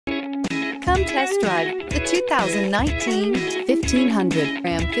Come test drive the 2019 1500.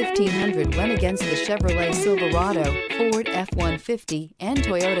 Ram 1500 went against the Chevrolet Silverado, Ford F-150, and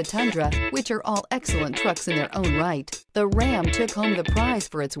Toyota Tundra, which are all excellent trucks in their own right. The Ram took home the prize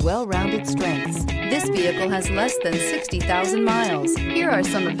for its well-rounded strengths. This vehicle has less than 60,000 miles. Here are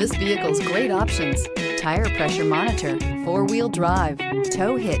some of this vehicle's great options: tire pressure monitor, four-wheel drive,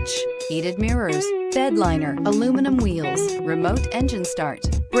 tow hitch, heated mirrors, bed liner, aluminum wheels, remote engine start,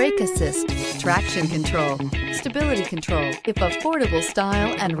 brake assist, traction control, stability control. If affordable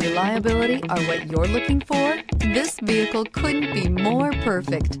style and reliability are what you're looking for, this vehicle couldn't be more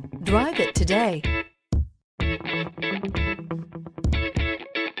perfect. Drive it today.